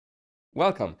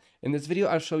Welcome. In this video,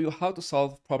 I'll show you how to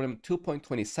solve problem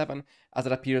 2.27 as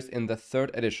it appears in the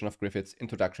third edition of Griffiths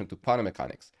Introduction to Quantum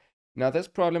Mechanics. Now, this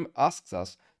problem asks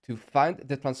us to find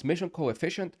the transmission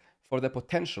coefficient for the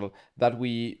potential that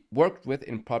we worked with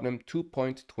in problem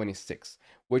 2.26,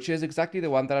 which is exactly the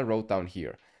one that I wrote down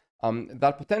here.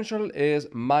 That potential is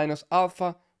minus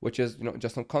alpha, which is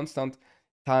just a constant,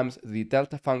 times the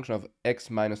delta function of x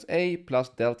minus a plus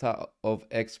delta of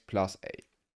x plus a.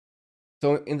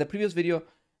 So in the previous video,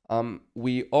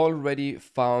 we already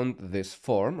found this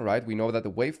form, right? We know that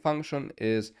the wave function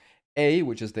is a,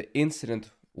 which is the incident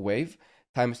wave,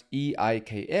 times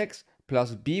eikx,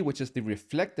 plus b, which is the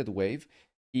reflected wave,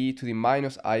 e to the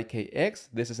minus ikx.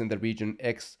 This is in the region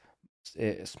x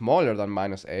smaller than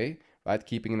minus a, right?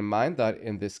 Keeping in mind that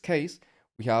in this case,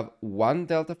 we have one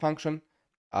delta function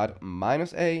at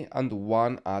minus a and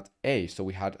one at a. So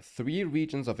we had three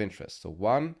regions of interest. So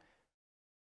 1,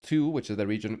 2, which is the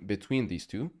region between these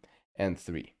two, and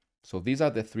 3. So these are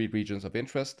the three regions of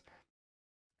interest.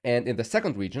 And in the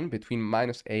second region, between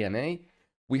minus a and a,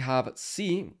 we have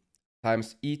c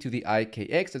times e to the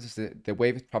ikx, this is the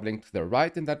wave traveling to the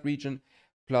right in that region,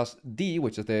 plus d,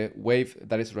 which is the wave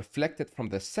that is reflected from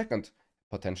the second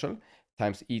potential,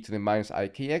 times e to the minus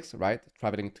ikx, right,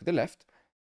 traveling to the left.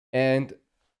 And,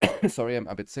 sorry, I'm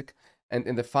a bit sick. And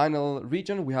in the final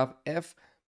region, we have f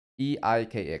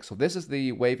eikx. So this is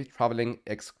the wave traveling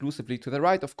exclusively to the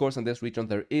right. Of course, in this region,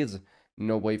 there is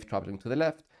no wave traveling to the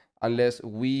left, unless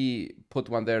we put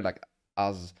one there like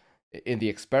as in the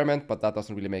experiment, but that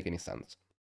doesn't really make any sense.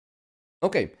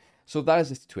 Okay, so that is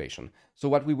the situation. So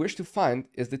what we wish to find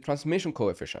is the transmission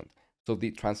coefficient. So the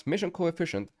transmission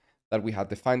coefficient that we had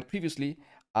defined previously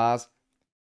as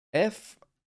f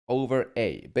over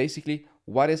a. Basically,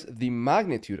 what is the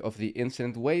magnitude of the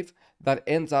incident wave that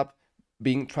ends up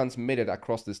being transmitted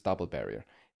across this double barrier,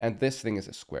 and this thing is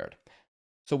squared.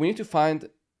 So we need to find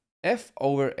f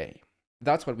over a.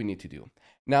 That's what we need to do.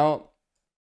 Now,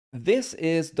 this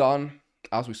is done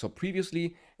as we saw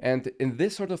previously, and in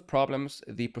this sort of problems,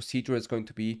 the procedure is going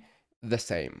to be the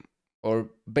same,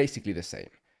 or basically the same.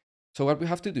 So what we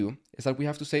have to do is that we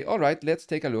have to say, all right, let's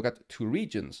take a look at two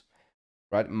regions,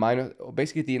 right?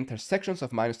 Basically the intersections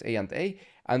of minus a,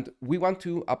 and we want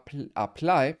to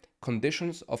apply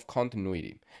conditions of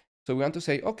continuity. So we want to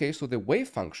say, okay, so the wave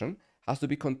function has to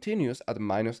be continuous at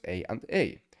minus a and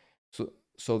a.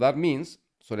 So that means,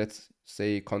 so let's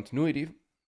say continuity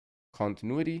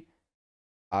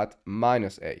at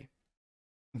minus a.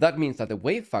 That means that the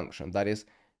wave function that is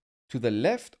to the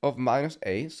left of minus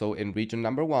a, so in region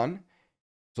number 1,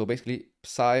 so basically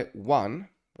psi 1,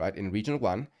 right, in region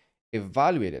 1,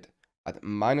 evaluated at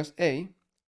minus a,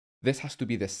 this has to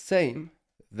be the same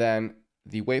than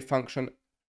the wave function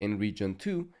in region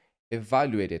 2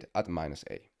 evaluated at minus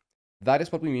a. That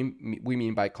is what we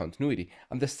mean by continuity.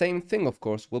 And the same thing, of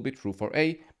course, will be true for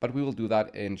a, but we will do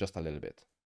that in just a little bit.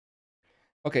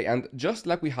 Okay, and just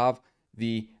like we have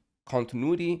the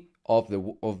continuity of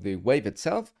the wave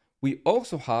itself, we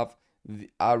also have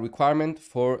a requirement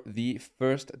for the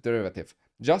first derivative,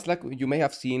 just like you may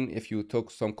have seen if you took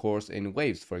some course in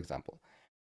waves, for example.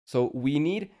 So we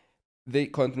need the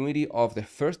continuity of the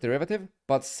first derivative,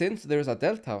 but since there's a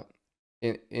delta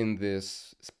in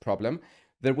this problem,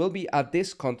 there will be a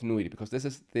discontinuity, because this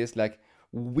is this like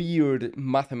weird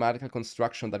mathematical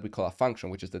construction that we call a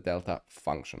function, which is the delta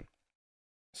function.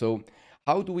 So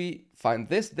how do we find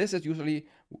this? This is usually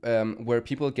where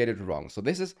people get it wrong. So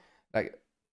this is like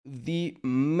the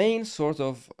main sort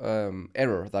of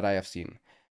error that I have seen.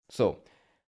 So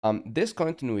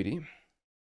discontinuity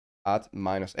at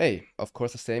minus a, of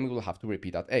course the same we will have to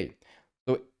repeat at a.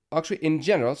 So actually in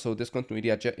general, so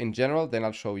discontinuity in general, then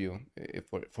I'll show you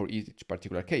for each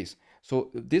particular case.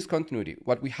 So discontinuity,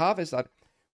 what we have is that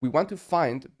we want to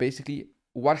find basically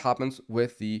what happens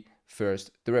with the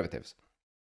first derivatives.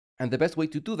 And the best way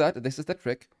to do that, this is the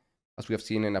trick, as we have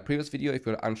seen in a previous video. If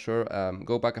you're unsure,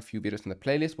 go back a few videos in the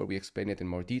playlist where we explain it in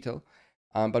more detail.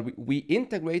 But we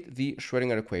integrate the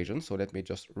Schrödinger equation. So let me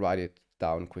just write it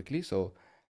down quickly. So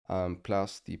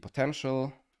plus the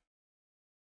potential,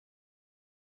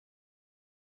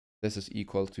 this is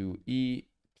equal to E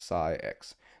psi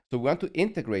x. So we want to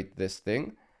integrate this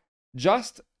thing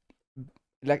just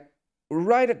like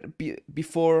right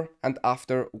before and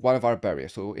after one of our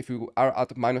barriers. So if we are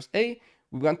at minus a,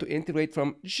 we want to integrate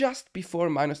from just before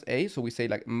minus a. So we say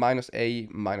like minus a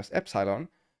minus epsilon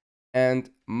and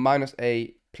minus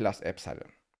a plus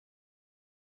epsilon.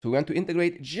 So we want to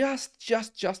integrate just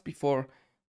before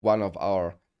one of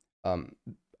our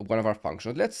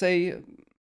functions. Let's say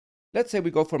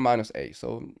we go for minus a.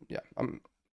 So yeah,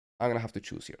 I'm going to have to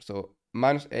choose here. So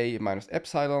minus a minus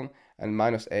epsilon and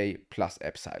minus a plus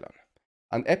epsilon.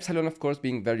 And epsilon, of course,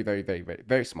 being very, very, very, very,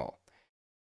 very small.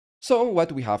 So what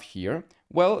do we have here?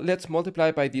 Well, let's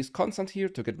multiply by these constants here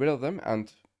to get rid of them,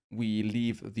 and we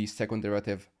leave the second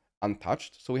derivative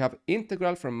untouched. So we have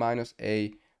integral from minus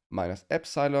a minus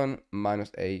epsilon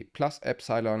minus a plus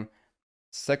epsilon,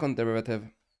 second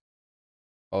derivative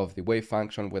of the wave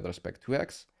function with respect to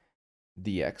x,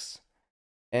 dx.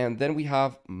 And then we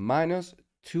have minus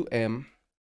 2m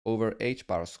over h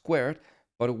bar squared.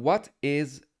 But what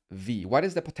is v? What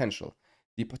is the potential?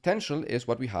 The potential is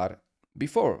what we had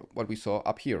before, what we saw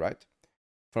up here, right?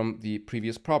 From the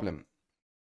previous problem.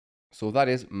 So that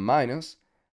is minus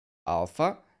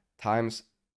alpha times,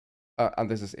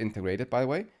 and this is integrated, by the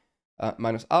way,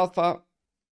 minus alpha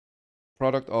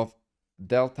product of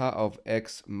delta of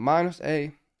x minus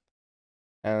a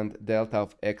and delta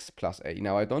of x plus a.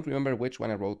 Now, I don't remember which one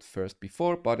I wrote first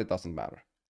before, but it doesn't matter.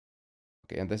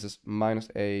 Okay, and this is minus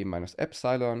a minus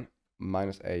epsilon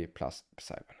minus a plus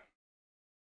epsilon.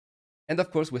 And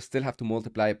of course, we still have to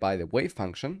multiply by the wave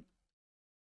function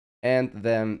and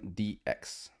then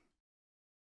dx.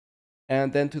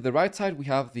 And then to the right side, we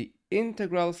have the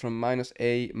integral from minus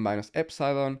a minus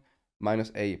epsilon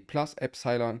minus a plus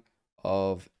epsilon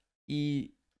of e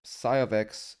psi of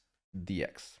x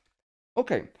dx.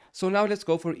 Okay, so now let's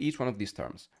go for each one of these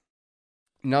terms.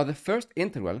 Now the first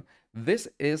integral, this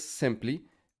is simply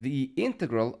the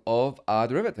integral of a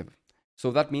derivative.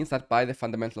 So that means that by the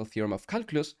fundamental theorem of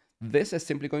calculus, this is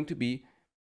simply going to be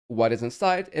what is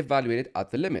inside evaluated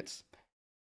at the limits.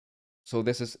 So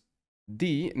this is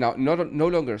d, now no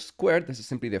longer squared, this is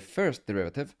simply the first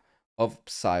derivative of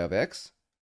psi of x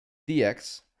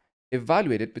dx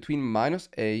evaluated between minus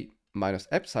a minus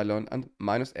epsilon and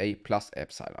minus a plus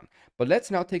epsilon. But let's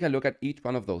now take a look at each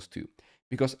one of those two,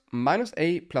 because minus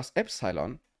a plus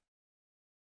epsilon,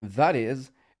 that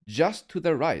is just to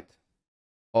the right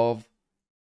of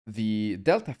the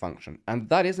delta function, and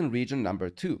that is in region number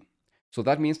 2. So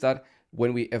that means that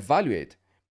when we evaluate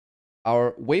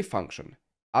our wave function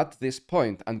at this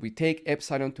point and we take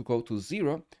epsilon to go to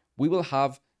 0, we will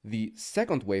have the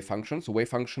second wave function, so wave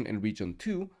function in region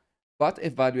 2, but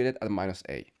evaluated at minus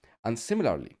a. And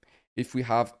similarly, if we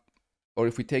have, or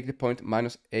if we take the point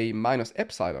minus a minus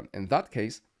epsilon, in that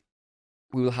case,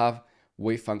 we will have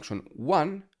wave function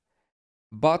 1,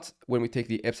 but when we take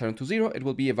the epsilon to 0, it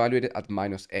will be evaluated at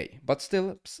minus a, but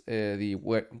still the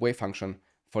wave function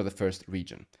for the first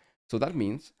region. So that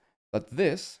means that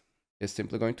this is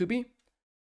simply going to be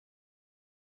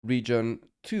region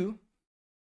 2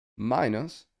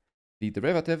 minus the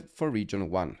derivative for region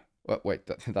 1. Wait,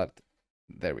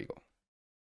 there we go.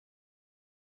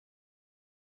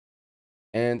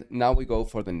 And now we go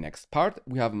for the next part.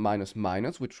 We have minus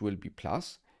minus, which will be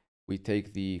plus. We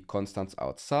take the constants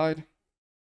outside.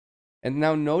 And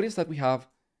now notice that we have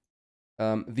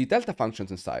the delta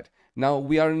functions inside. Now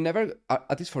we are never,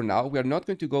 at least for now, we are not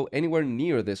going to go anywhere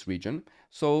near this region.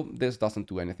 So this doesn't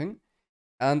do anything.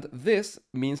 And this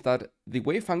means that the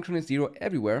wave function is 0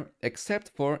 everywhere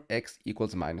except for x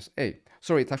equals minus a.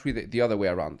 Sorry, it's actually the other way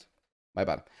around. My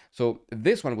bad. So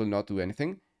this one will not do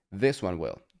anything. This one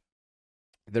will.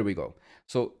 There we go.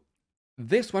 So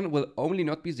this one will only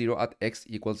not be 0 at x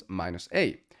equals minus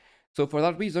a. So for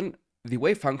that reason, the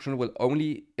wave function will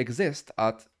only exist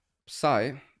at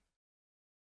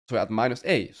at minus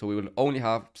a. So we will only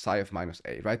have psi of minus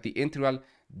a, right? The integral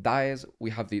dies. We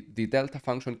have the delta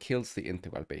function kills the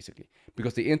integral basically,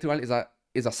 because the integral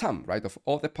is a sum, right, of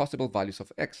all the possible values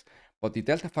of x. But the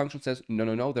delta function says,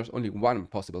 no, there's only one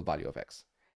possible value of x.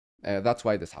 That's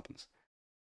why this happens.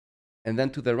 And then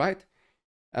to the right,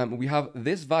 we have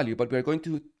this value, but we're going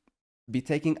to be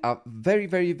taking a very,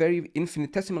 very, very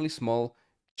infinitesimally small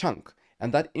chunk.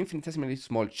 And that infinitesimally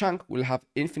small chunk will have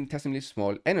infinitesimally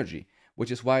small energy, which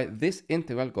is why this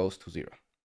integral goes to 0.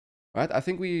 Right? I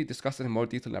think we discussed it in more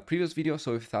detail in a previous video,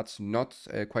 so if that's not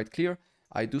quite clear,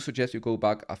 I do suggest you go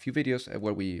back a few videos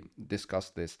where we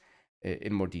discussed this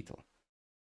in more detail.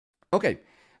 Okay,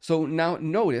 so now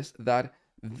notice that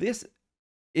this,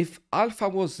 if alpha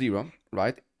was 0,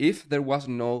 right, if there was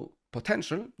no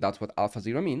potential, that's what alpha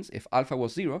 0 means. If alpha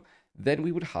was 0, then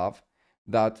we would have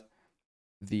that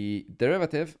the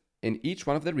derivative in each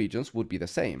one of the regions would be the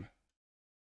same.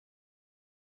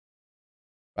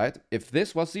 Right? If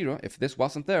this was 0, if this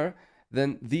wasn't there,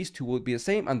 then these two would be the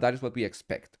same, and that is what we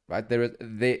expect, right?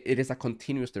 It is a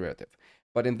continuous derivative.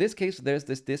 But in this case, there's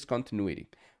this discontinuity,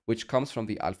 which comes from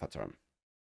the alpha term.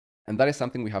 And that is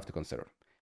something we have to consider.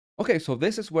 Okay, so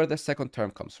this is where the second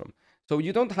term comes from. So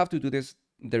you don't have to do this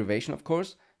derivation, of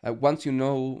course. Once you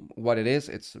know what it is,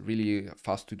 it's really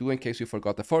fast to do in case you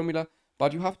forgot the formula,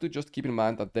 but you have to just keep in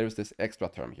mind that there's this extra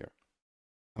term here.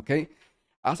 Okay,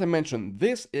 as I mentioned,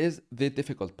 this is the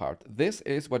difficult part. This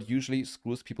is what usually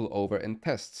screws people over in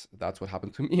tests. That's what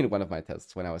happened to me in one of my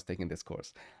tests when I was taking this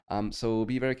course. So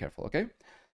be very careful, okay?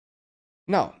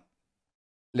 Now,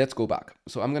 let's go back.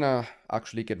 So I'm gonna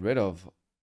actually get rid of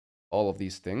all of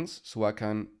these things so I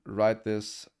can write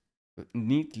this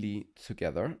neatly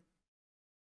together.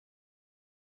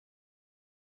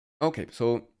 Okay,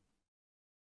 so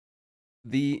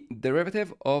the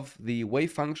derivative of the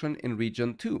wave function in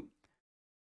region 2,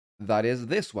 that is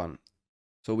this one.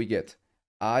 So we get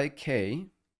ik,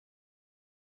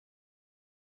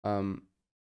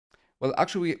 well,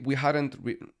 actually, we hadn't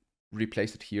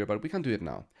replaced it here, but we can do it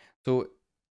now. So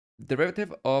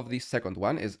derivative of the second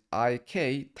one is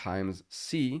ik times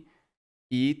c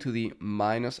e to the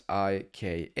minus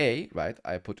ika, right?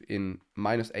 I put in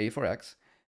minus a for x.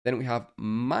 Then we have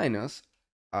minus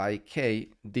ik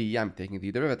d, I'm taking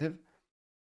the derivative,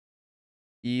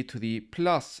 e to the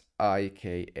plus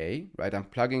ika, right? I'm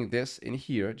plugging this in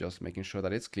here, just making sure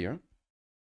that it's clear.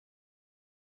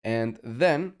 And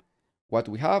then what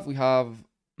we have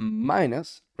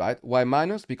minus, right? Why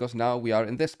minus? Because now we are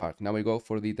in this part. Now we go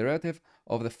for the derivative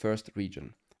of the first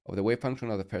region, of the wave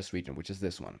function of the first region, which is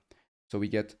this one. So we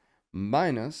get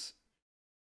minus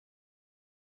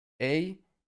a,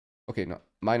 okay, no,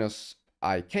 minus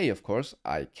ik, of course,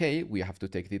 ik, we have to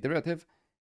take the derivative,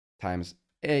 times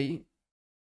a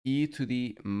e to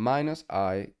the minus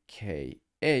ika,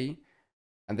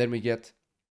 and then we get,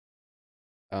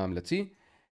 let's see,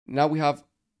 now we have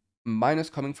minus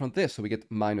coming from this, so we get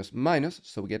minus minus,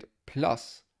 so we get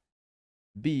plus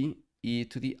b e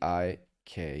to the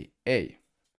ika,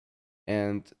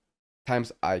 and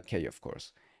times ik, of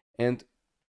course. And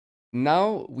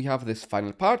now we have this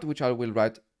final part, which I will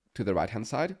write to the right-hand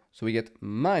side. So we get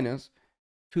minus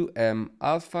 2m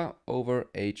alpha over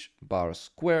h bar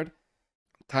squared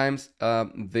times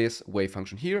this wave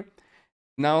function here.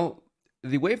 Now,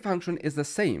 the wave function is the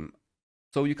same.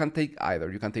 So you can take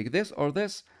either. You can take this or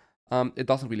this. It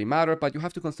doesn't really matter, but you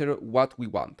have to consider what we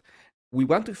want. We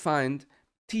want to find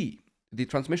t, the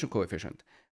transmission coefficient.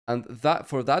 And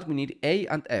for that, we need a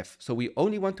and f. So we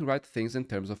only want to write things in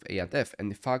terms of a and f. And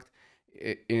in fact,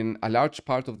 in a large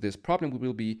part of this problem, we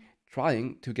will be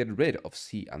trying to get rid of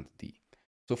c and d.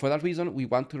 So for that reason, we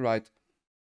want to write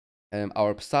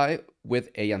our psi with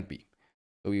a and b.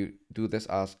 So we do this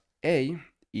as a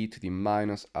e to the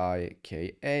minus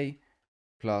ika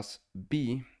plus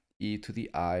b e to the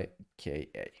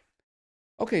ika.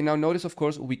 Okay, now notice, of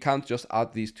course, we can't just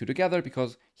add these two together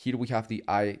because here we have the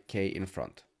ik in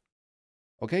front.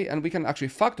 Okay, and we can actually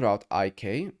factor out ik.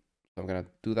 So I'm going to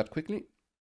do that quickly.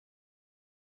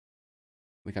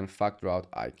 We can factor out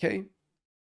ik.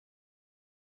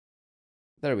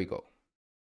 There we go.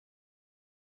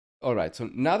 All right, so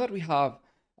now that we have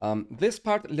this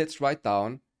part, let's write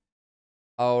down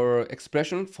our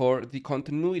expression for the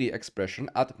continuity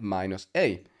expression at minus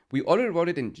a. We already wrote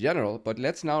it in general, but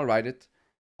let's now write it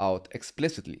out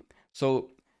explicitly.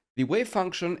 So the wave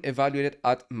function evaluated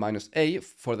at minus a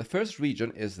for the first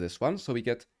region is this one. So we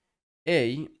get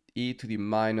a e to the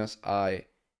minus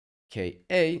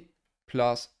ika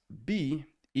plus b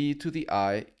e to the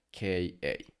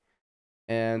ika.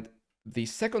 And the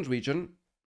second region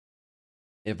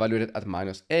evaluated at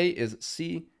minus a is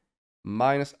c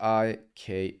minus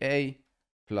ika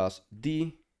plus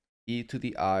d e to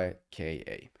the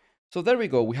ika. So there we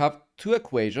go. We have two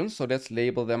equations, so let's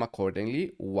label them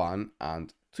accordingly, 1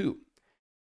 and 2.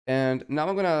 And now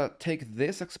I'm going to take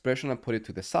this expression and put it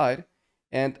to the side,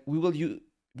 and we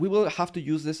will have to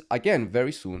use this again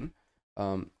very soon.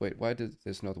 Wait, why did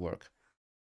this not work?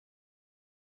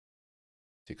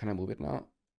 So can I move it now?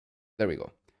 There we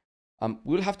go.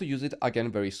 We'll have to use it again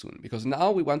very soon, because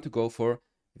now we want to go for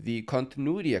the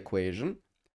continuity equation,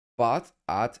 but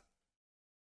at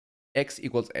x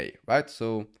equals a, right?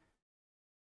 So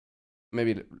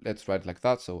maybe let's write it like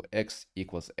that. So x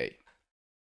equals a.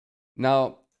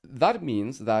 Now, that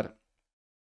means that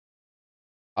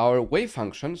our wave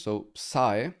function, so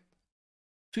psi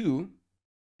 2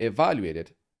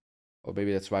 evaluated, or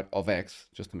maybe let's write of x,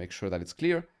 just to make sure that it's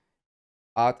clear,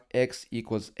 at x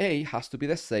equals a has to be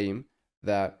the same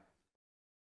that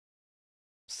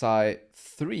psi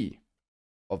 3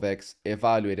 of x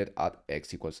evaluated at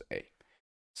x equals a.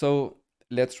 So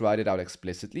let's write it out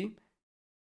explicitly.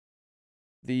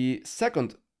 The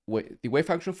wave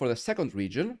function for the second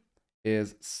region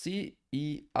is c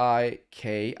e I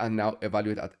k, and now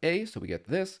evaluate at a, so we get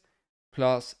this,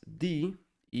 plus d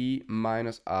e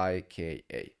minus I k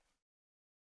a.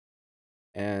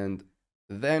 And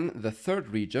then the third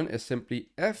region is simply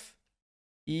f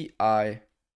e I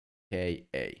k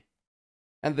a.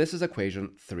 And this is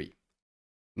equation 3.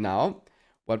 Now,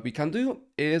 what we can do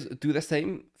is do the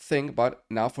same thing, but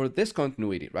now for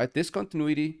discontinuity, right?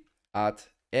 Discontinuity at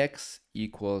x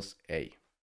equals a.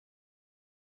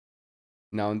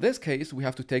 Now, in this case, we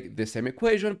have to take the same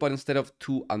equation, but instead of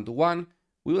 2 and 1,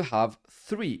 we will have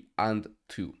 3 and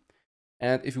 2.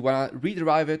 And if you want to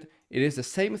rederive it, it is the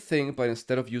same thing, but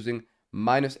instead of using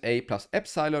minus a plus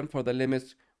epsilon for the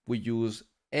limits, we use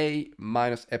a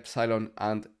minus epsilon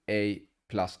and a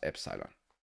plus epsilon.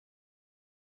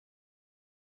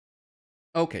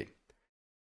 Okay,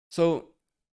 so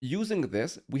using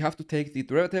this, we have to take the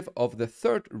derivative of the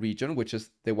third region, which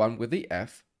is the one with the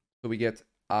f. So we get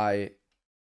I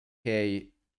k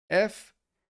f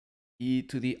e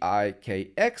to the I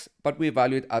k x, but we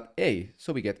evaluate at a,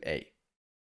 so we get a.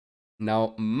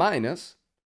 Now minus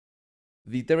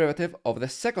the derivative of the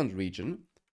second region,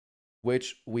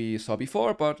 which we saw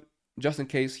before, but just in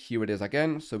case, here it is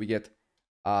again. So we get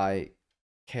I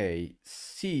k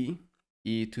c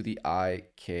e to the I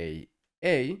k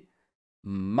a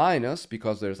minus,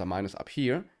 because there's a minus up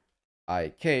here, I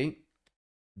k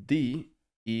d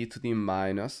e to the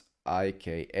minus I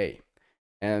k a.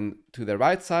 And to the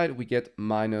right side, we get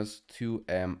minus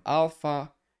 2m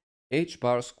alpha h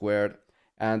bar squared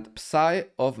and psi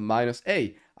of minus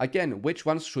a. Again, which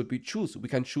ones should we choose? We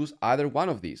can choose either one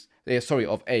of these. Sorry,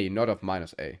 of a, not of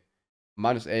minus a.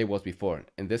 Minus a was before.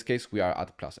 In this case, we are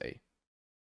at plus a.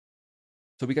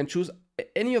 So we can choose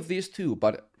any of these two,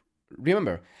 but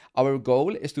remember, our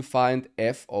goal is to find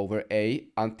f over a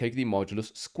and take the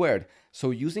modulus squared.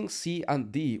 So using c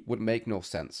and d would make no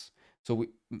sense. So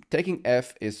taking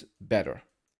f is better.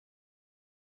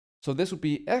 So this would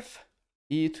be f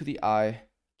e to the I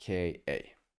k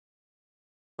a.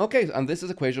 Okay, and this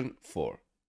is equation 4.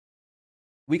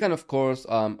 We can, of course,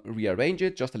 rearrange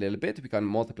it just a little bit. We can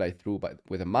multiply through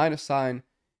with a minus sign,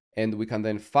 and we can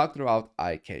then factor out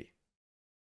ik.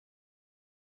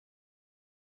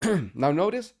 Now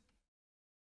notice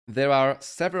there are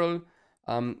several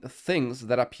things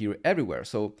that appear everywhere.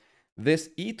 So this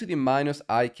e to the minus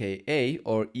ika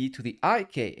or e to the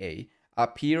ika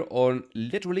appear on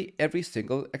literally every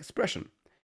single expression.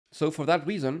 So for that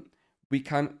reason, we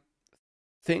can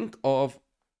think of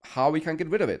how we can get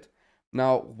rid of it.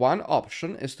 Now, one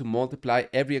option is to multiply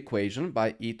every equation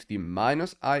by e to the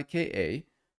minus ika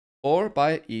or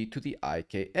by e to the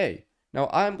ika. Now,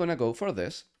 I'm going to go for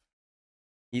this,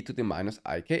 e to the minus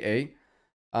ika,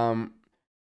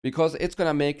 because it's going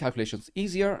to make calculations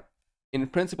easier. In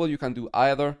principle, you can do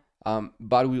either,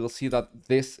 but we will see that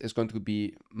this is going to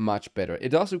be much better. It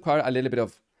does require a little bit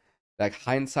of like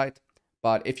hindsight,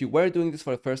 but if you were doing this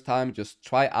for the first time, just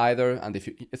try either, and if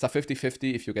it's a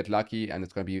 50-50 if you get lucky and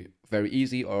it's going to be very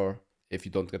easy, or if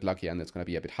you don't get lucky and it's going to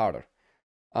be a bit harder.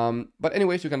 But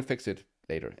anyways, you can fix it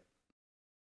later.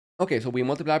 Okay, so we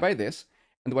multiply by this,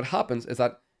 and what happens is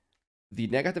that the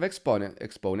negative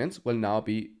exponents will now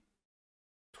be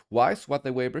twice what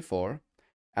they were before,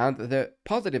 and the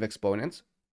positive exponents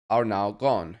are now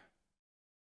gone.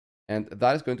 And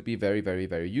that is going to be very, very,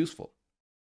 very useful.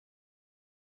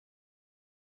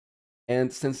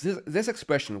 And since this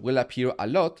expression will appear a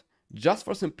lot, just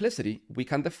for simplicity, we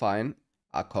can define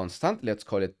a constant, let's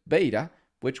call it beta,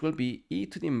 which will be e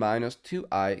to the minus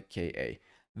 2ika.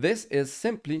 This is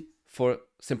simply for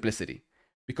simplicity,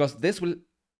 because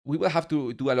we will have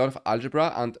to do a lot of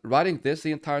algebra, and writing this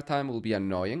the entire time will be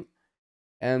annoying.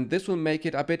 And this will make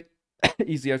it a bit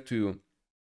easier to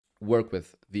work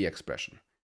with the expression.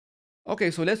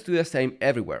 Okay, so let's do the same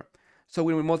everywhere. So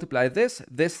when we multiply this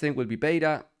thing will be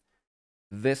beta,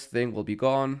 this thing will be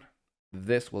gone,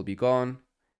 this will be gone,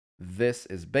 this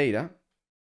is beta,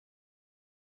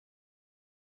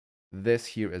 this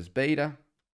here is beta,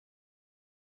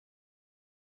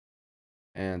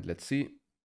 and let's see,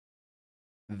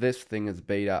 this thing is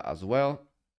beta as well,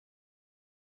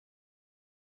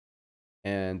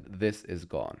 and this is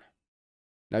gone.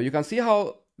 Now you can see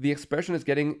how the expression is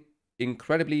getting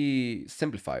incredibly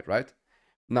simplified, right?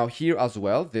 Now here as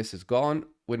well, this is gone.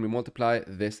 When we multiply,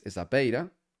 this is a beta.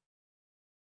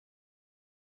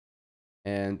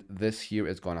 And this here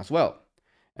is gone as well.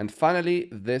 And finally,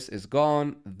 this is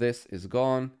gone,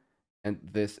 and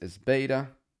this is beta,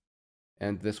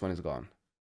 and this one is gone.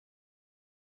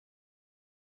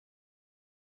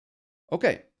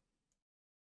 Okay.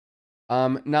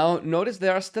 Now notice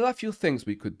there are still a few things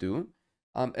we could do.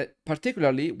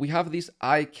 Particularly, we have these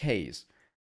iks.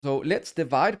 So let's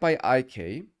divide by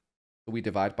ik. So we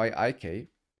divide by ik.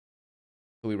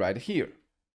 So we write it here.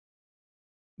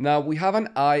 Now we have an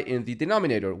I in the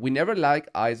denominator. We never like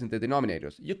I's in the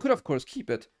denominators. You could of course keep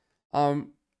it.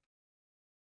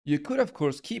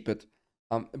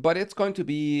 But it's going to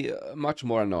be much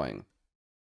more annoying.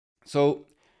 So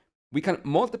we can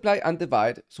multiply and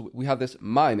divide. So we have this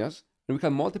minus, and we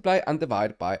can multiply and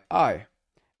divide by I.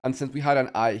 And since we had an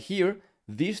I here,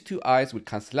 these two i's will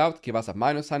cancel out, give us a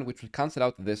minus sign, which will cancel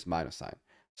out this minus sign.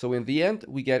 So in the end,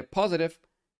 we get positive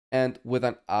and with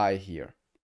an I here.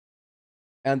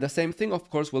 And the same thing, of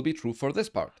course, will be true for this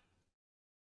part.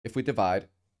 If we divide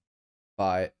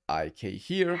by ik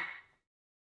here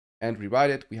and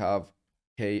rewrite it, we have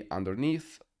k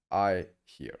underneath, I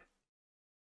here.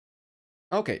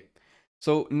 Okay,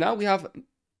 so now we have,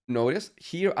 notice,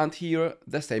 here and here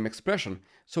the same expression.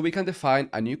 So we can define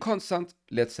a new constant,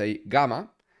 let's say gamma,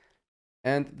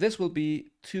 and this will be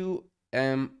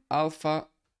 2m alpha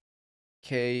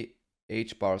k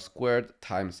h bar squared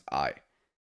times I.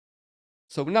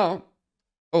 So now,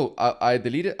 oh, I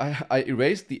deleted, I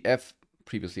erased the f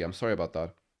previously. I'm sorry about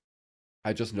that.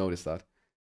 I just noticed that.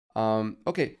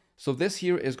 Okay, so this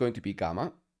here is going to be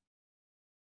gamma,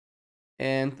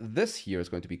 and this here is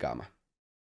going to be gamma.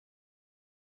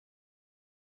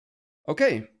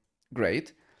 Okay,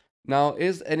 great. Now,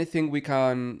 is anything we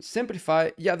can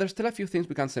simplify? Yeah, there's still a few things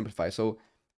we can simplify. So,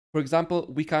 for example,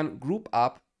 we can group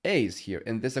up a's here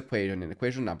in this equation, in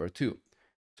equation number 2.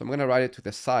 So I'm going to write it to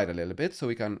the side a little bit so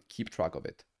we can keep track of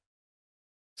it.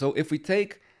 So if we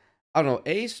take, I don't know,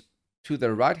 a's to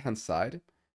the right-hand side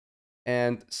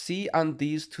and c and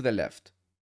d's to the left.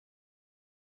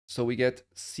 So we get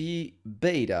c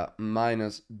beta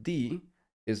minus d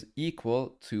is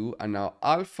equal to, and now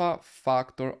alpha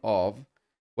factor of,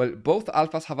 well, both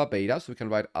alphas have a beta, so we can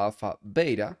write alpha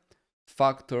beta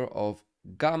factor of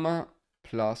gamma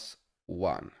plus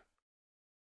 1.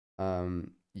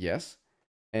 Yes.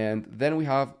 And then we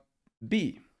have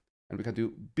b, and we can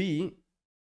do b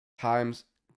times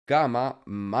gamma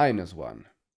minus 1.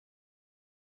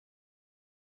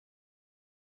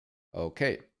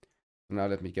 Okay, now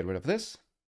let me get rid of this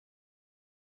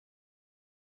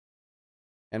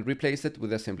and replace it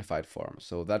with a simplified form.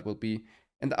 So that will be,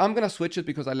 and I'm going to switch it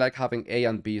because I like having a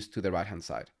and b's to the right-hand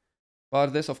side. But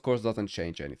this, of course, doesn't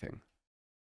change anything.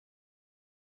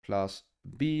 Plus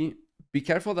b. Be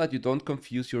careful that you don't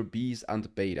confuse your b's and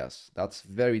betas. That's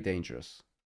very dangerous.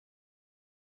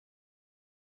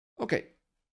 Okay.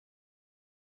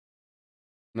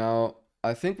 Now,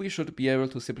 I think we should be able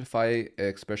to simplify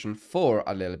expression 4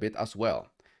 a little bit as well.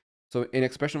 So in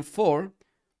expression 4,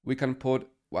 we can put,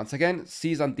 once again,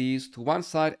 c's and d's to one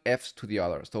side, f's to the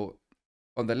other. So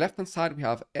on the left-hand side, we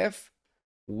have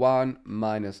f1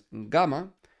 minus gamma,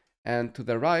 and to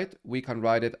the right, we can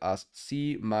write it as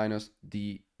c minus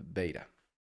d beta.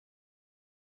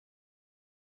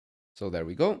 So there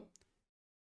we go.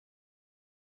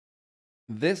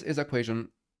 This is equation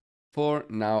 4,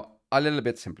 now a little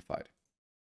bit simplified.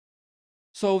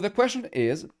 So the question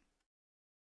is,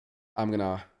 I'm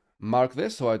gonna mark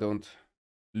this so I don't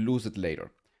lose it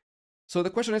later. So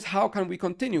the question is, how can we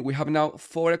continue? We have now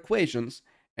 4 equations,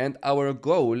 and our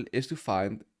goal is to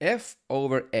find f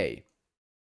over a.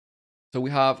 So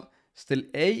we have still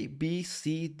a, b,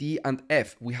 c, d, and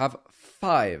f. We have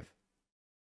 5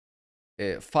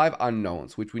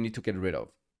 unknowns, which we need to get rid of.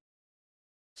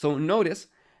 So notice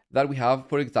that we have,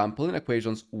 for example, in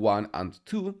equations 1 and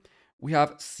 2, we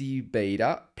have c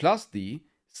beta plus d,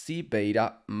 c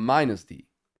beta minus d,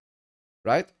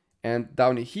 right? And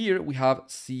down here, we have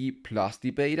c plus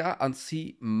d beta and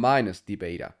c minus d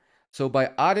beta. So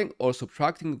by adding or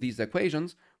subtracting these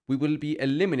equations, we will be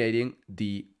eliminating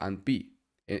d and b.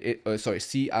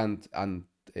 C and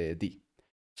d.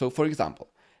 So for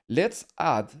example, let's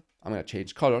add, I'm going to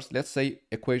change colors. Let's say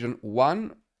equation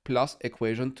 1 plus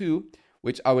equation 2,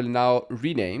 which I will now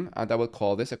rename, and I will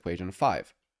call this equation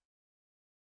 5.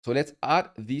 So let's add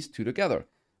these two together.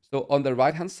 So on the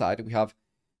right-hand side, we have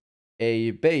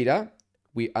a beta,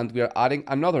 and we are adding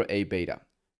another a beta.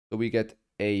 So we get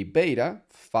a beta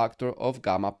factor of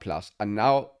gamma plus, and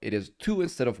now it is 2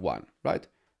 instead of 1, right?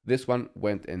 This one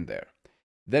went in there.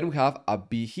 Then we have a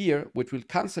b here, which will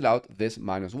cancel out this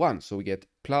minus 1. So we get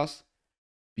plus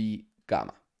b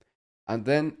gamma. And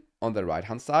then on the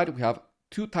right-hand side, we have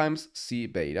 2 times c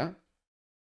beta,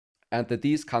 and the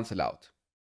d's cancel out.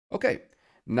 Okay,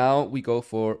 now we go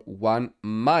for 1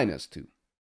 minus 2.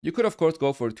 You could, of course,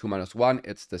 go for 2 minus 1.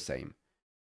 It's the same.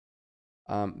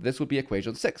 This would be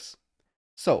equation 6.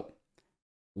 So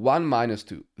 1 minus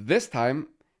 2. This time,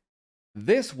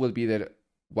 this will be the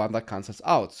one that cancels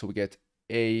out. So we get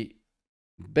a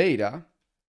beta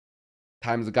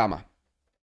times gamma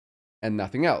and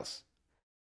nothing else.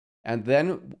 And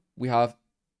then we have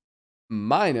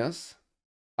minus,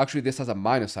 actually this has a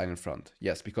minus sign in front.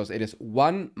 Yes, because it is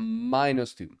 1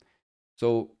 minus 2.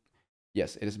 So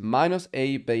yes, it is minus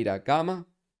A beta gamma.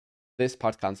 This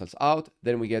part cancels out.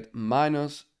 Then we get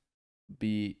minus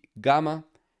B gamma.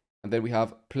 And then we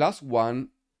have plus 1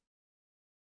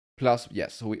 plus,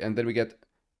 yes, so and then we get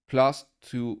plus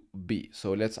 2b.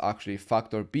 So let's actually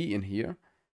factor b in here.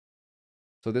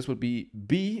 So this would be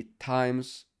b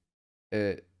times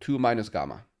 2 minus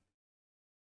gamma.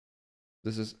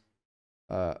 This is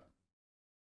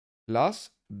plus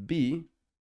b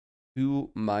 2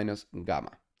 minus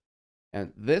gamma.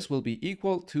 And this will be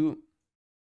equal to,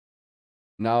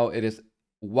 now it is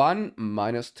 1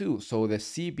 minus 2. So the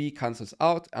cb cancels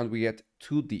out and we get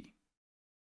 2d.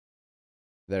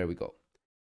 There we go.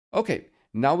 Okay,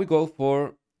 now we go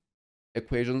for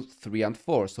equations 3 and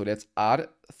 4. So let's add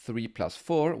 3 plus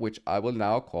 4, which I will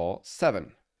now call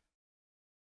 7.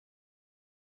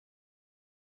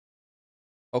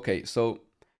 Okay, so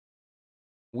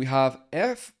we have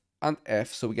f and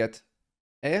f, so we get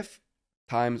f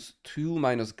times 2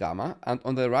 minus gamma, and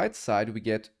on the right side we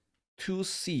get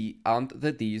 2c and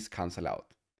the d's cancel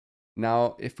out.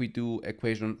 Now if we do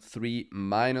equation 3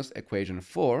 minus equation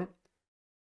 4,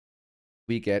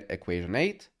 we get equation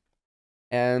 8,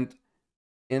 and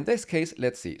in this case,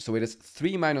 let's see, so it is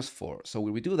 3 minus 4. So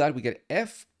when we do that, we get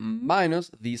f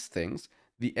minus these things.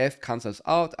 The f cancels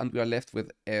out and we are left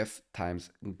with f times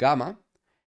gamma.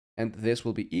 And this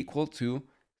will be equal to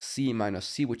c minus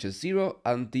c, which is 0,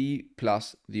 and d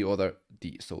plus the other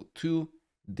d. So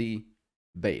 2d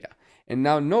beta. And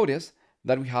now notice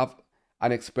that we have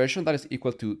an expression that is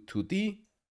equal to 2d,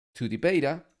 2d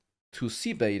beta,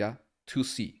 2c beta,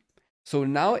 2c. So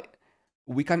now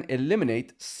we can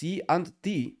eliminate c and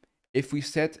d if we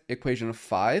set equation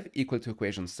 5 equal to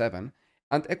equation 7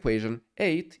 and equation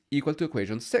 8 equal to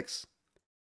equation 6.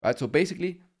 Right? So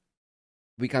basically,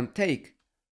 we can take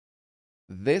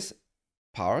this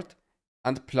part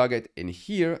and plug it in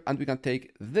here, and we can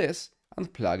take this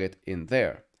and plug it in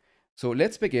there. So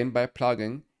let's begin by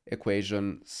plugging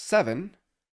equation 7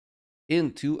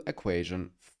 into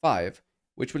equation 5,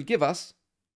 which will give us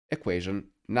equation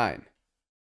 9.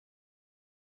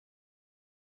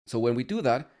 So when we do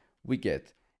that, we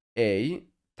get A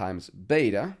times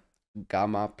beta,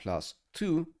 gamma plus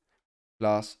 2,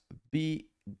 plus B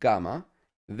gamma.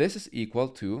 This is equal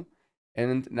to,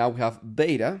 and now we have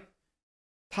beta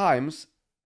times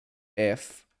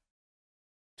F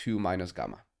 2 minus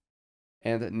gamma.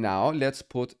 And now let's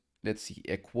see,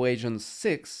 equation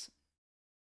 6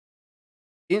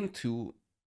 into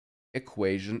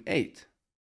equation 8,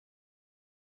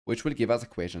 which will give us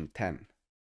equation 10.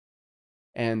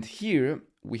 And here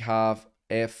we have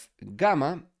F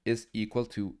gamma is equal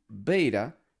to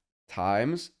beta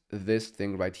times this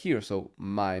thing right here. So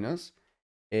minus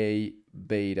A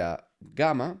beta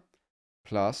gamma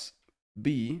plus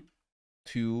B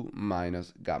 2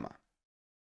 minus gamma.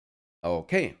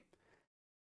 Okay.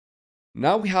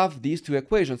 Now we have these two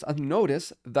equations, and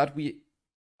notice that we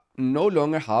no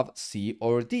longer have C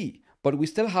or D, but we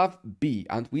still have B,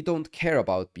 and we don't care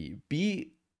about B.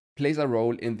 B plays a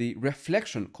role in the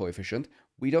reflection coefficient.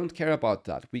 We don't care about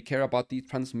that. We care about the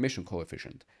transmission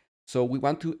coefficient. So we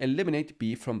want to eliminate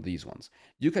B from these ones.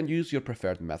 You can use your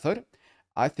preferred method.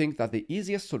 I think that the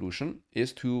easiest solution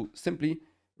is to simply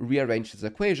rearrange this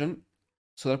equation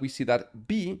so that we see that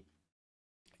B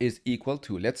is equal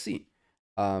to, let's see,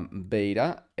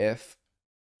 beta F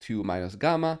 2 minus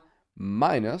gamma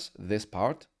minus this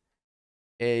part,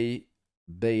 A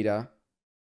beta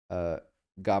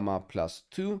gamma plus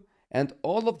 2, and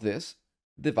all of this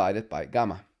divided by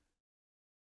gamma.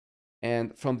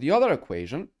 And from the other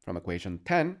equation, from equation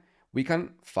 10, we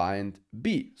can find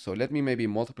B. So let me maybe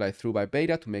multiply through by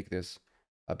beta to make this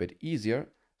a bit easier.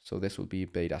 So this will be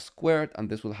beta squared, and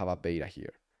this will have a beta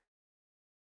here.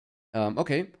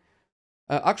 Okay.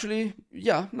 Actually,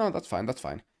 yeah, no, that's fine, that's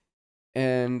fine.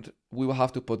 And we will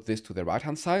have to put this to the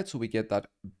right-hand side. So we get that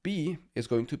B is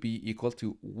going to be equal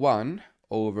to 1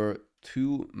 over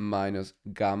 2 minus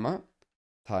gamma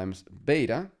times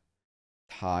beta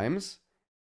times,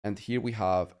 and here we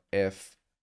have F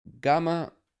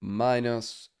gamma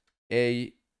minus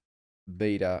A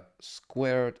beta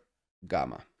squared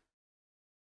gamma.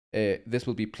 This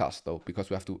will be plus though, because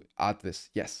we have to add this,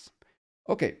 yes.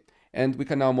 Okay, and we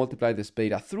can now multiply this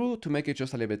beta through to make it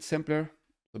just a little bit simpler.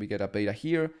 So we get a beta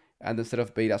here, and instead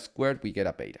of beta squared, we get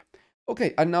a beta.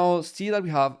 Okay, and now see that we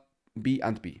have B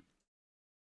and B.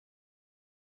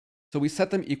 So we set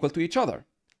them equal to each other.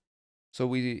 So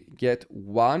we get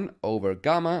 1 over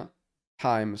gamma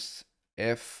times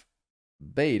F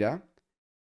beta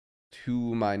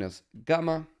 2 minus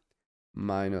gamma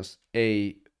minus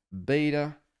A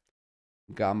beta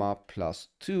gamma plus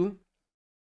 2.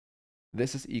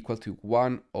 This is equal to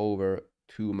 1 over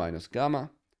 2 minus gamma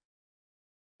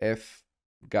F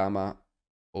gamma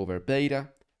over beta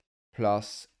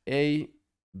plus A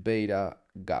beta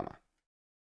gamma.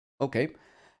 Okay,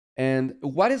 and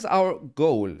what is our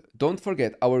goal? Don't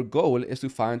forget, our goal is to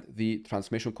find the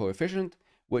transmission coefficient,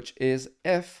 which is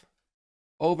F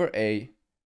over A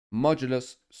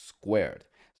modulus squared.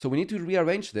 So we need to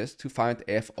rearrange this to find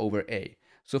F over A.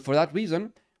 So for that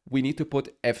reason, we need to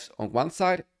put F's on one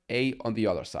side, A on the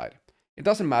other side. It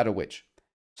doesn't matter which.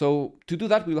 So to do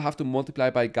that, we will have to multiply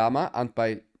by gamma and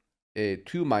by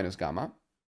 2 minus gamma.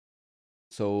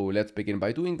 So let's begin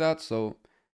by doing that. So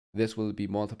this will be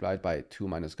multiplied by 2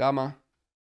 minus gamma.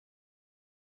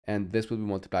 And this will be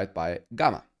multiplied by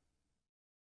gamma.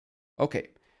 Okay.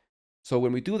 So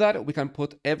when we do that, we can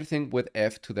put everything with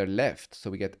F to the left. So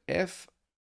we get F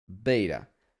beta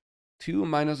 2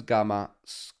 minus gamma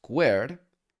squared.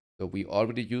 So we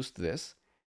already used this.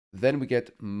 Then we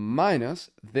get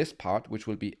minus this part, which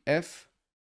will be F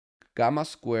gamma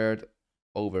squared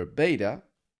over beta.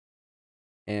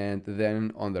 And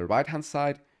then on the right-hand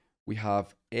side, we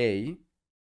have A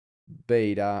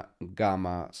beta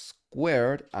gamma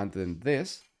squared, and then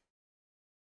this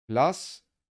plus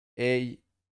A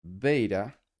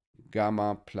beta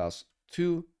gamma plus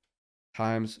 2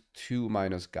 times 2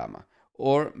 minus gamma.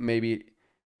 Or maybe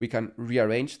we can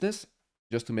rearrange this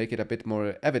just to make it a bit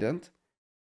more evident.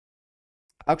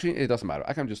 Actually, it doesn't matter.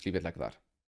 I can just leave it like that.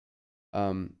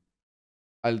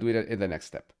 I'll do it in the next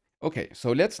step. Okay,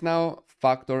 so let's now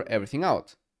factor everything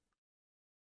out.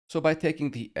 So by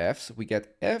taking the f's, we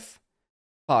get f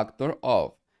factor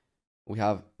of, we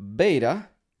have beta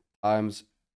times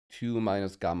 2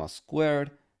 minus gamma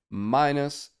squared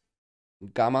minus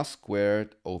gamma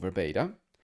squared over beta.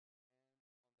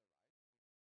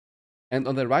 And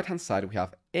on the right-hand side, we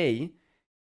have A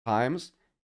times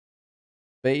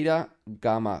beta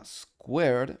gamma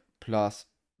squared plus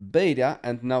beta.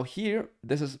 And now here,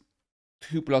 this is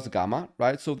 2 plus gamma,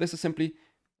 right? So this is simply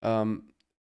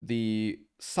the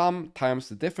sum times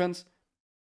the difference.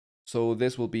 So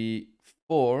this will be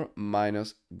 4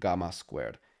 minus gamma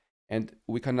squared. And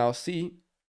we can now see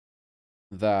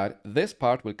that this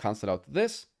part will cancel out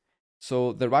this.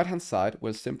 So the right-hand side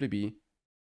will simply be,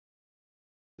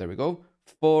 there we go,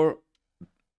 4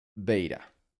 beta.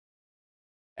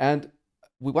 And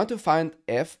we want to find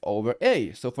f over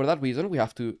a. So for that reason, we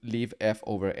have to leave f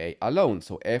over a alone.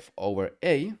 So f over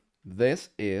a, this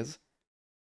is,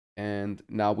 and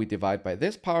now we divide by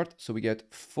this part. So we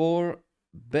get 4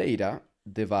 beta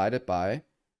divided by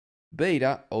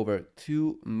beta over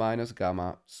 2 minus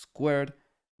gamma squared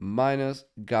minus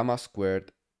gamma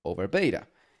squared over beta.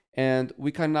 And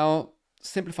we can now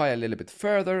simplify a little bit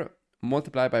further,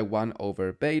 multiply by 1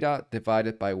 over beta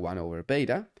divided by 1 over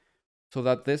beta, so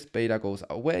that this beta goes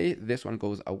away, this one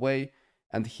goes away,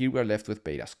 and here we're left with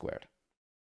beta squared.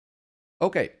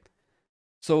 Okay,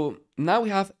 so now we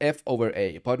have f over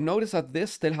a, but notice that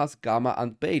this still has gamma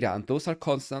and beta, and those are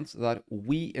constants that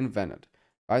we invented,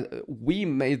 right? We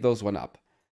made those one up.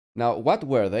 Now, what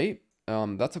were they?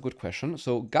 That's a good question.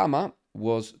 So gamma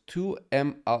was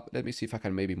 2m up. Let me see if I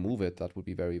can maybe move it. That would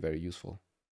be very, very useful.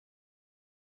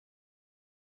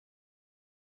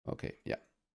 Okay, yeah.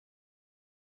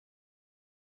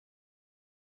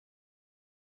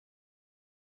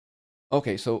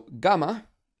 Okay, so gamma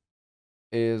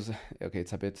is, okay,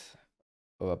 it's a bit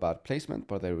of a bad placement,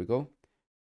 but there we go.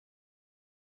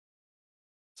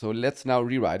 So let's now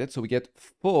rewrite it. So we get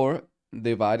 4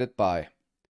 divided by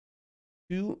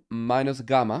 2 minus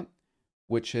gamma,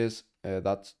 which is,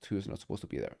 that 2 is not supposed to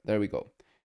be there. There we go.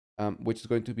 Which is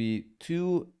going to be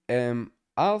 2m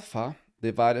alpha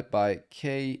divided by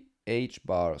kh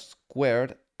bar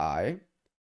squared I,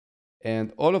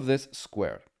 and all of this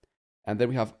squared. And then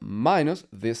we have minus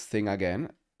this thing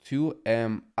again,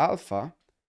 2m alpha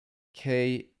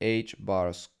kh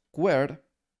bar squared.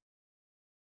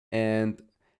 And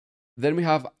then we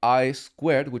have I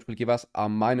squared, which will give us a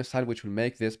minus sign, which will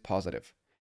make this positive.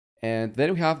 And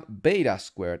then we have beta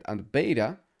squared, and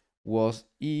beta was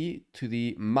e to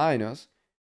the minus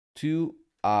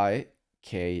 2i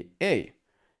ka.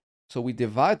 So we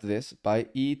divide this by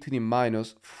e to the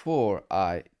minus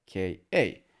 4i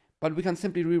ka. But we can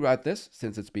simply rewrite this,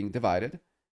 since it's being divided,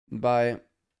 by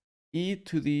e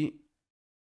to the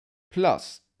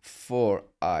plus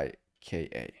 4i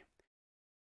ka.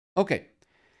 Okay,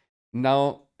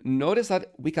 now notice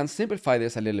that we can simplify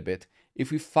this a little bit if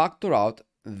we factor out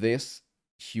this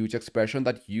huge expression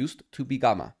that used to be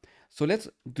gamma. So let's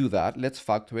do that. Let's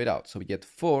factor it out. So we get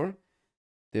 4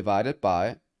 divided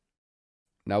by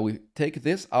Now we take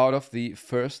this out of the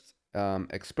first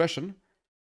expression,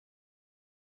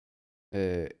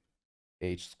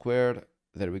 h squared,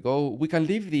 there we go. We can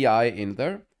leave the I in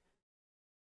there.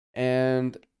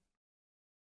 And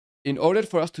in order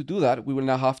for us to do that, we will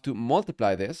now have to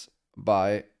multiply this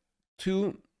by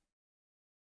 2.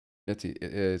 Let's see,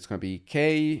 it's going to be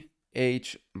kh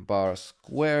bar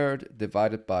squared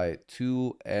divided by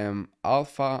 2m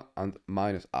alpha and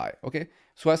minus I. Okay,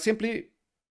 so I simply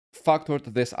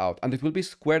factored this out, and it will be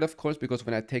squared, of course, because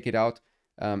when I take it out,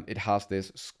 it has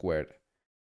this squared.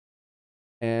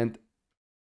 And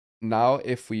now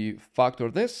if we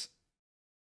factor this,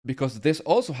 because this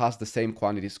also has the same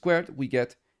quantity squared, we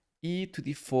get e to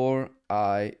the 4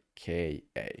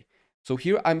 ika. So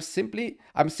here I'm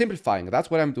simplifying.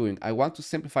 That's what I'm doing. I want to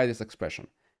simplify this expression.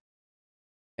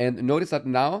 And notice that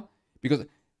now, because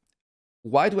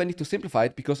why do I need to simplify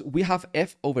it? Because we have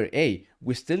f over a.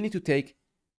 We still need to take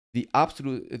the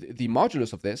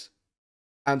modulus of this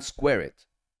and square it,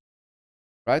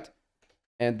 right?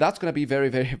 And that's going to be very,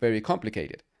 very, very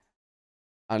complicated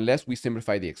unless we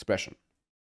simplify the expression.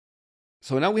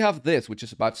 So now we have this, which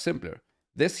is much simpler.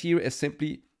 This here is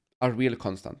simply a real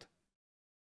constant.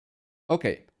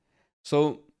 Okay,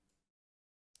 so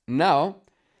now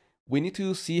we need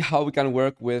to see how we can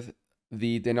work with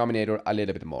the denominator a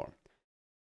little bit more.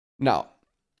 Now,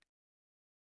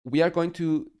 we are going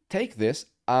to take this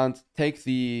and take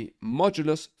the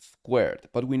modulus squared,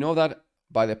 but we know that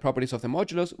by the properties of the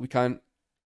modulus, we can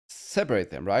separate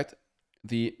them, right?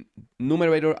 The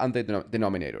numerator and the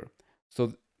denominator.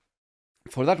 So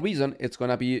for that reason, it's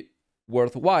going to be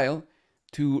worthwhile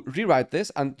to rewrite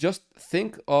this and just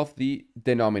think of the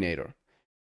denominator.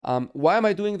 Why am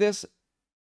I doing this?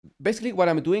 Basically, what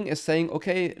I'm doing is saying,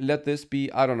 okay, let this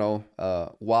be, I don't know,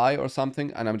 y or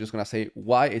something, and I'm just going to say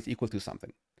y is equal to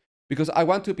something. Because I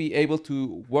want to be able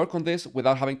to work on this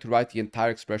without having to write the entire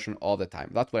expression all the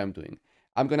time. That's what I'm doing.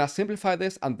 I'm going to simplify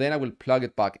this, and then I will plug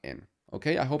it back in.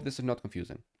 Okay, I hope this is not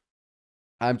confusing.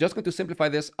 I'm just going to simplify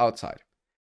this outside,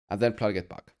 and then plug it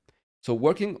back. So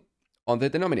working on the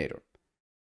denominator,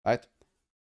 right?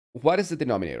 What is the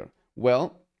denominator?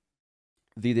 Well,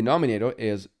 the denominator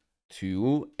is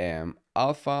 2m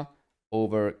alpha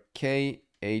over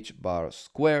kh bar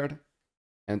squared,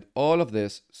 and all of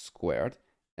this squared.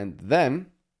 And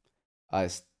then I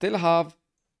still have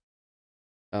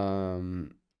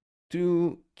 2kh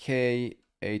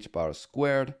bar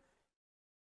squared,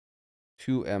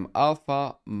 2m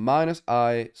alpha minus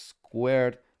I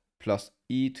squared plus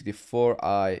e to the 4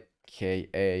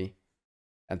 ika.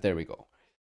 And there we go.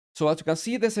 So as you can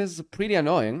see, this is pretty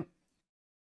annoying.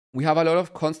 We have a lot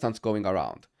of constants going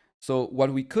around. So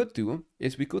what we could do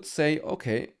is we could say,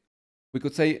 okay, we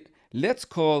could say, let's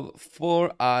call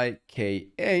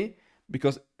 4ika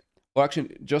because, or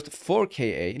actually just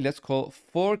 4ka, let's call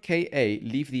 4ka,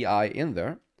 leave the I in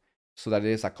there so that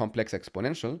it is a complex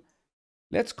exponential.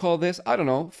 Let's call this, I don't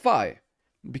know, phi,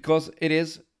 because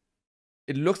it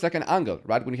looks like an angle,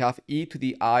 right? When you have e to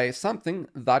the I something,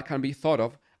 that can be thought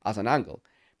of as an angle.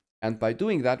 And by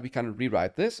doing that, we can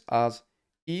rewrite this as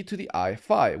e to the I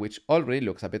phi, which already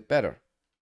looks a bit better.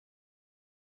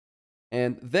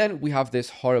 And then we have this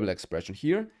horrible expression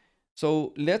here.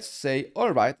 So let's say,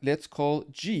 all right, let's call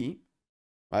g,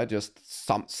 right, just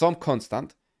some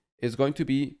constant, is going to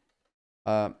be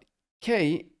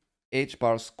k h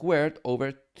bar squared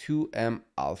over 2m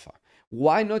alpha.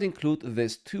 Why not include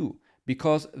this 2?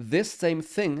 Because this same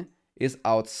thing is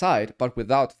outside, but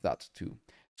without that 2.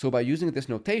 So by using this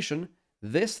notation,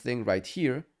 this thing right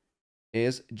here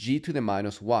is g to the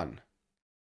minus 1.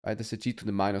 Right? This is g to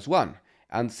the minus 1.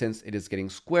 And since it is getting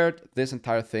squared, this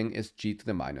entire thing is g to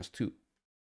the minus 2.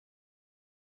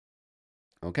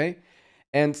 Okay?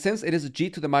 And since it is g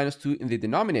to the minus 2 in the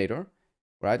denominator,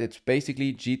 right, it's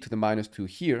basically g to the minus 2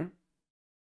 here.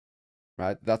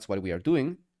 Right? That's what we are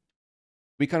doing.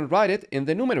 We can write it in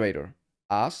the numerator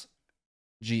as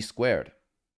g squared.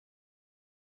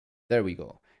 There we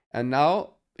go. And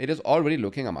now it is already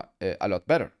looking a lot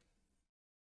better.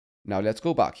 Now let's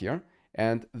go back here.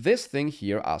 And this thing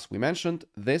here, as we mentioned,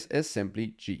 this is simply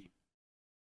g.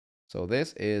 So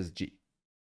this is g.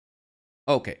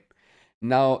 Okay.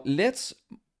 Now let's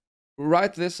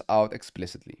write this out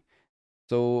explicitly.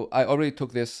 So I already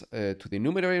took this to the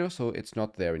numerator, so it's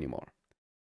not there anymore.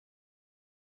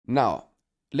 Now,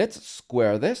 let's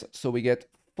square this. So we get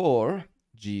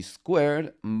 4g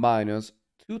squared minus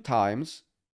 2 times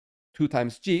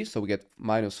g. So we get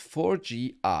minus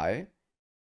 4gi.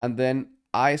 And then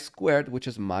I squared, which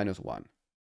is minus 1.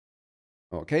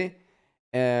 Okay.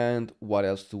 And what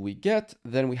else do we get?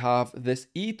 Then we have this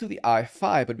e to the I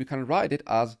phi, but we can write it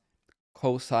as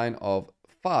cosine of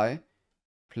phi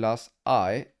plus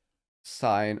I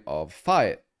sine of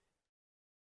phi.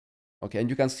 Okay, and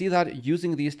you can see that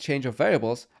using these change of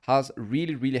variables has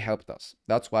really helped us.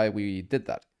 That's why we did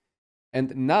that.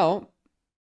 And now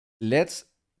let's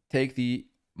take the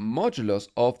modulus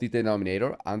of the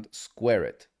denominator and square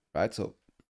it, right? So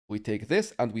we take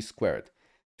this and we square it.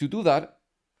 To do that,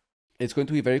 it's going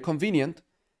to be very convenient,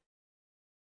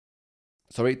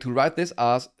 to write this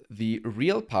as the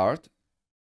real part.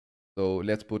 So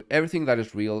let's put everything that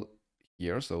is real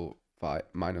here. So phi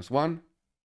minus 1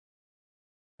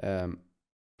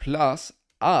 plus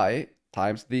I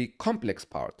times the complex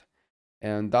part.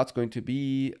 And that's going to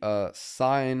be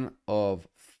sine of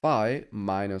phi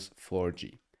minus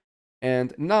 4g.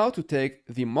 And now to take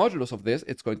the modulus of this,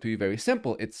 it's going to be very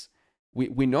simple.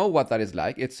 We know what that is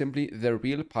like. It's simply the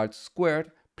real part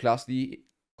squared plus the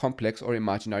complex or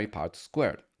imaginary part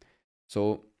squared.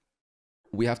 So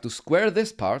we have to square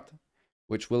this part,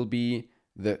 which will be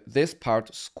this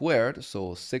part squared,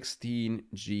 so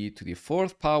 16g to the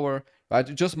 4th power, right?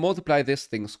 Just multiply this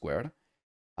thing squared.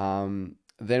 Then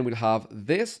we'll have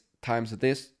this times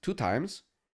this 2 times.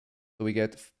 So we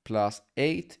get plus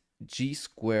 8g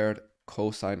squared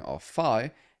cosine of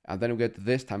phi. And then we get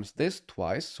this times this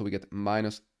twice. So we get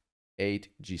minus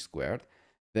 8g squared.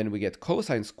 Then we get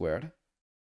cosine squared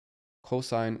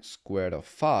of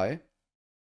phi.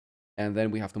 And then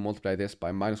we have to multiply this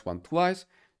by minus 1 twice.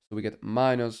 So we get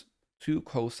minus 2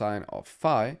 cosine of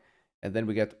phi. And then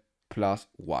we get plus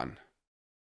 1.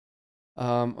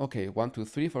 Okay, 1, 2,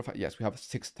 3, 4, 5. Yes, we have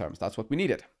 6 terms. That's what we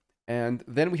needed. And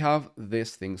then we have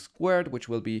this thing squared, which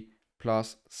will be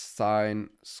plus sine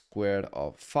squared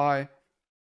of phi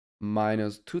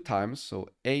minus 2 times, so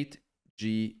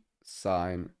 8g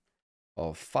sine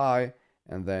of phi,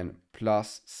 and then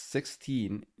plus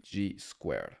 16g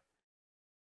squared.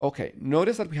 Okay,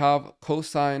 notice that we have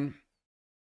cosine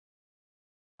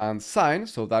and sine,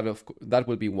 so that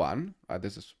will be 1.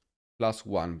 This is plus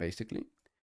 1 basically.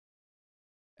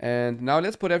 And now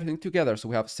let's put everything together. So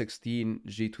we have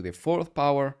 16g to the 4th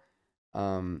power.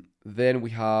 Then we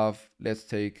have, let's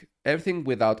take everything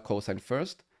without cosine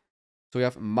first. So we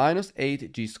have minus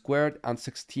 8g squared and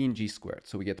 16g squared.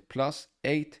 So we get plus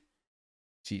 8g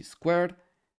squared.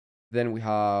 Then we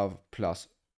have plus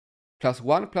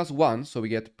 1, so we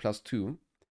get plus 2.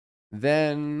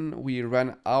 Then we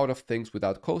ran out of things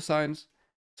without cosines.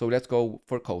 So let's go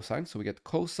for cosine. So we get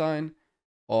cosine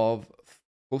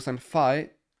phi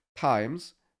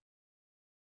times,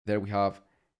 there we have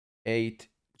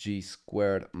 8g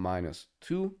squared minus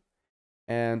 2.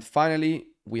 And finally,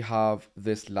 we have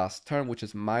this last term, which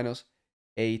is minus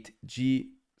 8g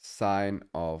sine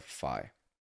of phi.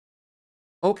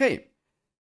 Okay,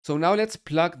 so now let's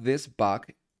plug this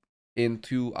back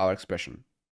into our expression.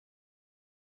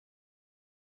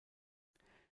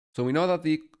 So we know that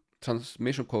the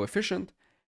transmission coefficient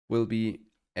will be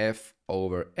f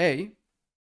over a.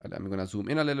 And I'm going to zoom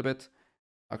in a little bit.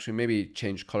 Actually, maybe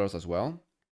change colors as well.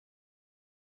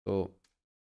 So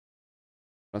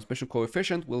transmission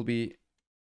coefficient will be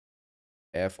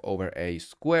f over a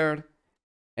squared.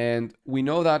 And we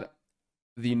know that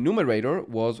the numerator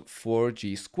was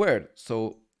 4g squared.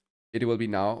 So it will be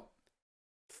now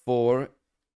 4g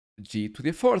to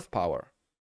the 4th power.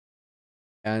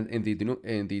 And in the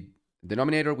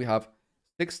denominator, we have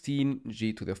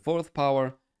 16g to the 4th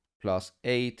power plus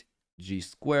 8g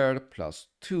squared plus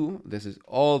 2. This is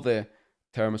all the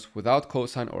terms without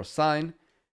cosine or sine,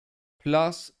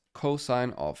 plus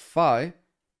cosine of phi,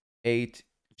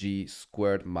 8g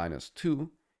squared minus 2,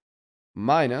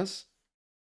 minus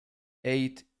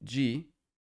 8g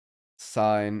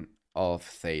sine of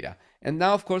theta. And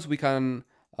now, of course, we can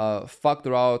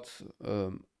factor out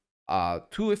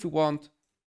 2 if we want.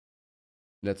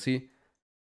 Let's see.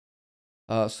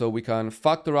 So we can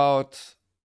factor out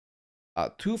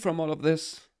 2 from all of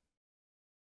this.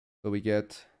 So we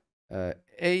get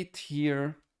 8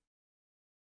 here,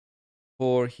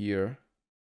 4 here,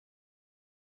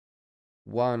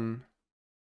 1,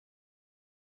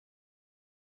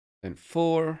 and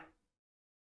 4,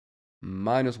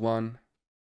 minus 1,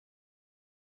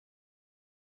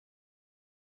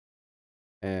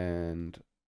 and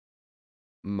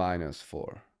minus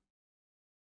 4.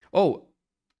 Oh,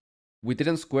 we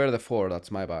didn't square the 4. That's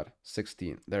my bad.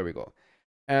 16. There we go.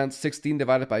 And 16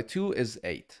 divided by 2 is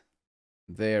 8.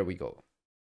 There we go.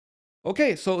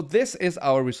 Okay, so this is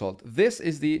our result. This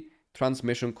is the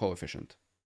transmission coefficient.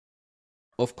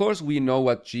 Of course, we know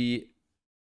what g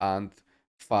and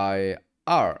phi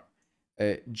are.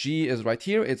 G is right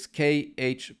here. It's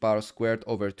kh bar squared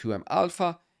over 2m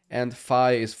alpha, and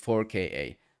phi is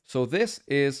 4ka. So this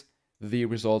is the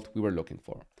result we were looking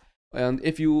for. And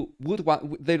if you would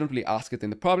want, they don't really ask it in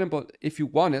the problem, but if you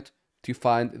wanted to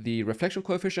find the reflection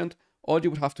coefficient, all you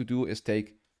would have to do is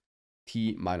take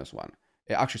t minus 1.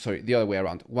 Actually, sorry, the other way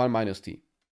around, 1 minus t.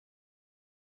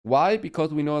 Why?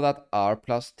 Because we know that r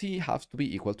plus t has to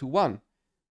be equal to 1.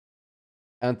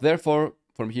 And therefore,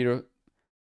 from here,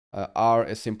 r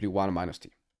is simply 1 minus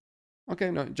t.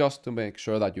 Okay, no, just to make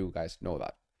sure that you guys know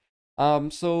that.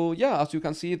 So yeah, as you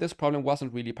can see, this problem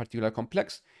wasn't really particularly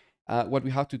complex. What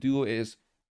we have to do is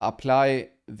apply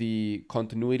the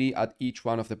continuity at each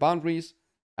one of the boundaries,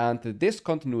 and the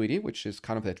discontinuity, which is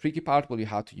kind of the tricky part, where you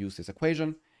have to use this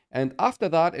equation. And after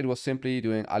that, it was simply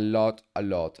doing a lot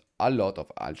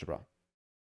of algebra.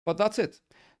 But that's it.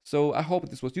 So I hope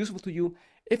this was useful to you.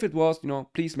 If it was,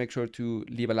 please make sure to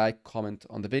leave a like, comment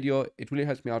on the video. It really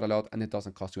helps me out a lot and it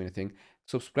doesn't cost you anything.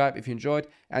 Subscribe if you enjoyed.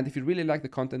 And if you really like the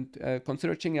content,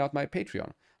 consider checking out my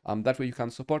Patreon. That way you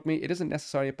can support me. It isn't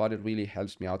necessary, but it really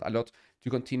helps me out a lot to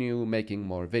continue making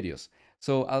more videos.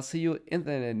 So I'll see you in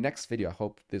the next video. I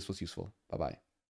hope this was useful. Bye-bye.